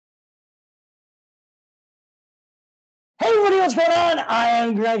What's going on? I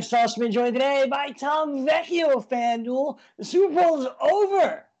am Gregg Sussman, joined today by Tom Vecchio of FanDuel. The Super Bowl is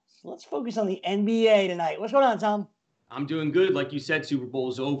over, so let's focus on the NBA tonight. What's going on, Tom? I'm doing good. Like you said, Super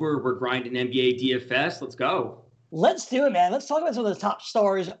Bowl is over. We're grinding NBA DFS. Let's go. Let's do it, man. Let's talk about some of the top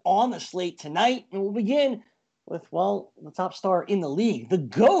stars on the slate tonight. And we'll begin with, well, the top star in the league, the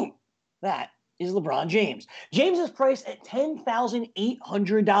GOAT. That is LeBron James. James is priced at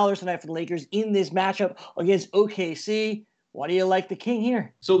 $10,800 tonight for the Lakers in this matchup against OKC. Why do you like the King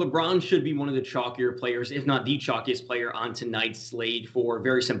here? So LeBron should be one of the chalkier players, if not the chalkiest player on tonight's slate for a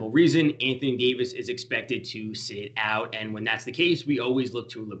very simple reason. Anthony Davis is expected to sit out. And when that's the case, we always look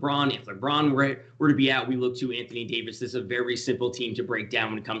to LeBron. If LeBron were to be out, we look to Anthony Davis. This is a very simple team to break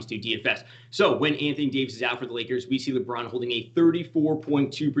down when it comes to DFS. So when Anthony Davis is out for the Lakers, we see LeBron holding a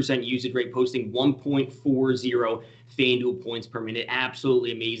 34.2% usage rate, posting 1.40 FanDuel points per minute.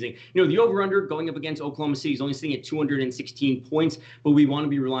 Absolutely amazing. You know, the over-under going up against Oklahoma City is only sitting at 216 points, but we want to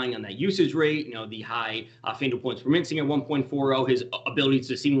be relying on that usage rate, you know, the high FanDuel points per minute sitting at 1.40, his ability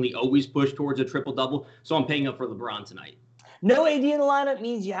to seemingly always push towards a triple-double. So I'm paying up for LeBron tonight. No AD in the lineup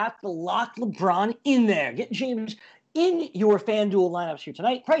means you have to lock LeBron in there. Get James in your FanDuel lineups here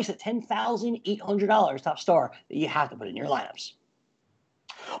tonight. Price at $10,800, top star that you have to put in your lineups.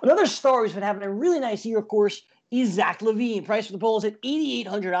 Another star who's been having a really nice year, of course, is Zach LaVine. Price for the Bulls at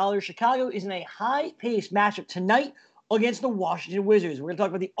 $8,800. Chicago is in a high-paced matchup tonight against the Washington Wizards. We're going to talk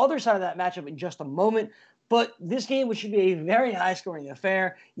about the other side of that matchup in just a moment. But this game, which should be a very high-scoring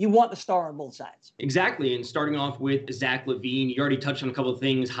affair, you want the star on both sides. Exactly, and starting off with Zach LaVine, you already touched on a couple of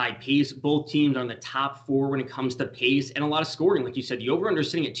things. High pace, both teams are in the top four when it comes to pace, and a lot of scoring. Like you said, the over-under is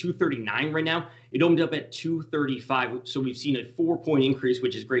sitting at 239 right now. It opened up at 235, so we've seen a 4-point increase,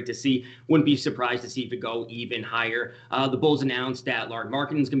 which is great to see. Wouldn't be surprised to see if it go even higher. The Bulls announced that Lauri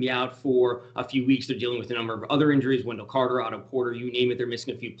Markkanen's going to be out for a few weeks. They're dealing with a number of other injuries, Wendell Carter, Otto Porter, you name it. They're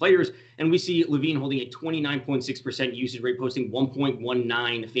missing a few players. And we see LaVine holding a 29.6% usage rate, posting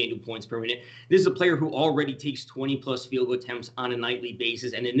 1.19 FanDuel points per minute. This is a player who already takes 20-plus field goal attempts on a nightly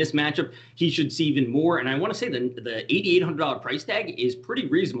basis. And in this matchup, he should see even more. And I want to say the $8,800 price tag is pretty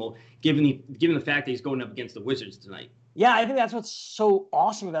reasonable, given the fact that he's going up against the Wizards tonight. Yeah, I think that's what's so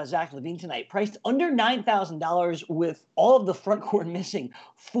awesome about Zach LaVine tonight. Priced under $9,000 with all of the front court missing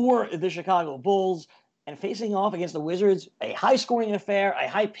for the Chicago Bulls and facing off against the Wizards. A high-scoring affair, a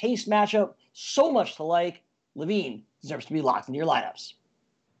high-paced matchup, so much to like. LaVine deserves to be locked into your lineups.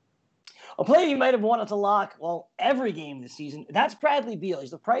 A player you might have wanted to lock, well, every game this season, that's Bradley Beal.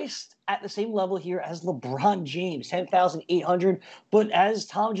 He's priced at the same level here as LeBron James, $10,800. But as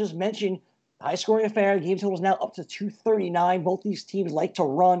Tom just mentioned, high-scoring affair. Game total is now up to 239. Both these teams like to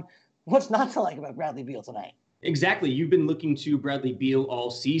run. What's not to like about Bradley Beal tonight? Exactly. You've been looking to Bradley Beal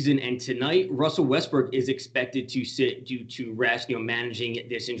all season, and tonight Russell Westbrook is expected to sit due to rest, managing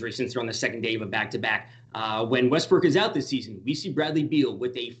this injury since they're on the second day of a back-to-back. When Westbrook is out this season, we see Bradley Beal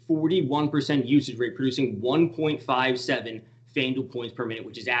with a 41% usage rate, producing 1.57 FanDuel points per minute,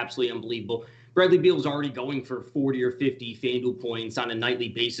 which is absolutely unbelievable. Bradley Beal is already going for 40 or 50 FanDuel points on a nightly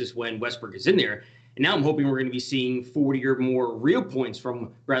basis when Westbrook is in there. And now I'm hoping we're going to be seeing 40 or more real points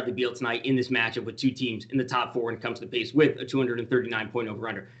from Bradley Beal tonight in this matchup with two teams in the top four when it comes to pace with a 239-point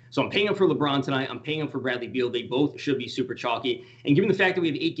over-under. So I'm paying up for LeBron tonight. I'm paying up for Bradley Beal. They both should be super chalky. And given the fact that we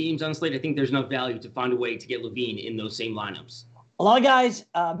have 8 games on slate, I think there's enough value to find a way to get LaVine in those same lineups. A lot of guys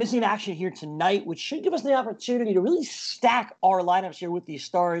missing in action here tonight, which should give us the opportunity to really stack our lineups here with these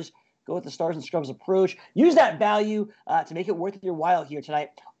stars. Go with the stars and scrubs approach. Use that value to make it worth your while here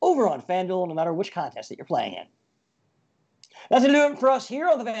tonight over on FanDuel, no matter which contest that you're playing in. That's going to do it for us here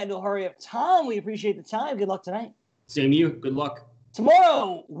on the FanDuel Hurry Up. Tom, we appreciate the time. Good luck tonight. Same to you. Good luck.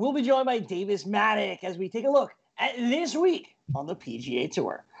 Tomorrow, we'll be joined by Davis Maddock as we take a look at this week on the PGA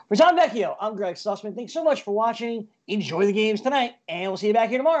Tour. For Tom Vecchio, I'm Gregg Sussman. Thanks so much for watching. Enjoy the games tonight, and we'll see you back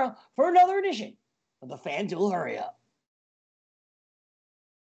here tomorrow for another edition of the FanDuel Hurry Up.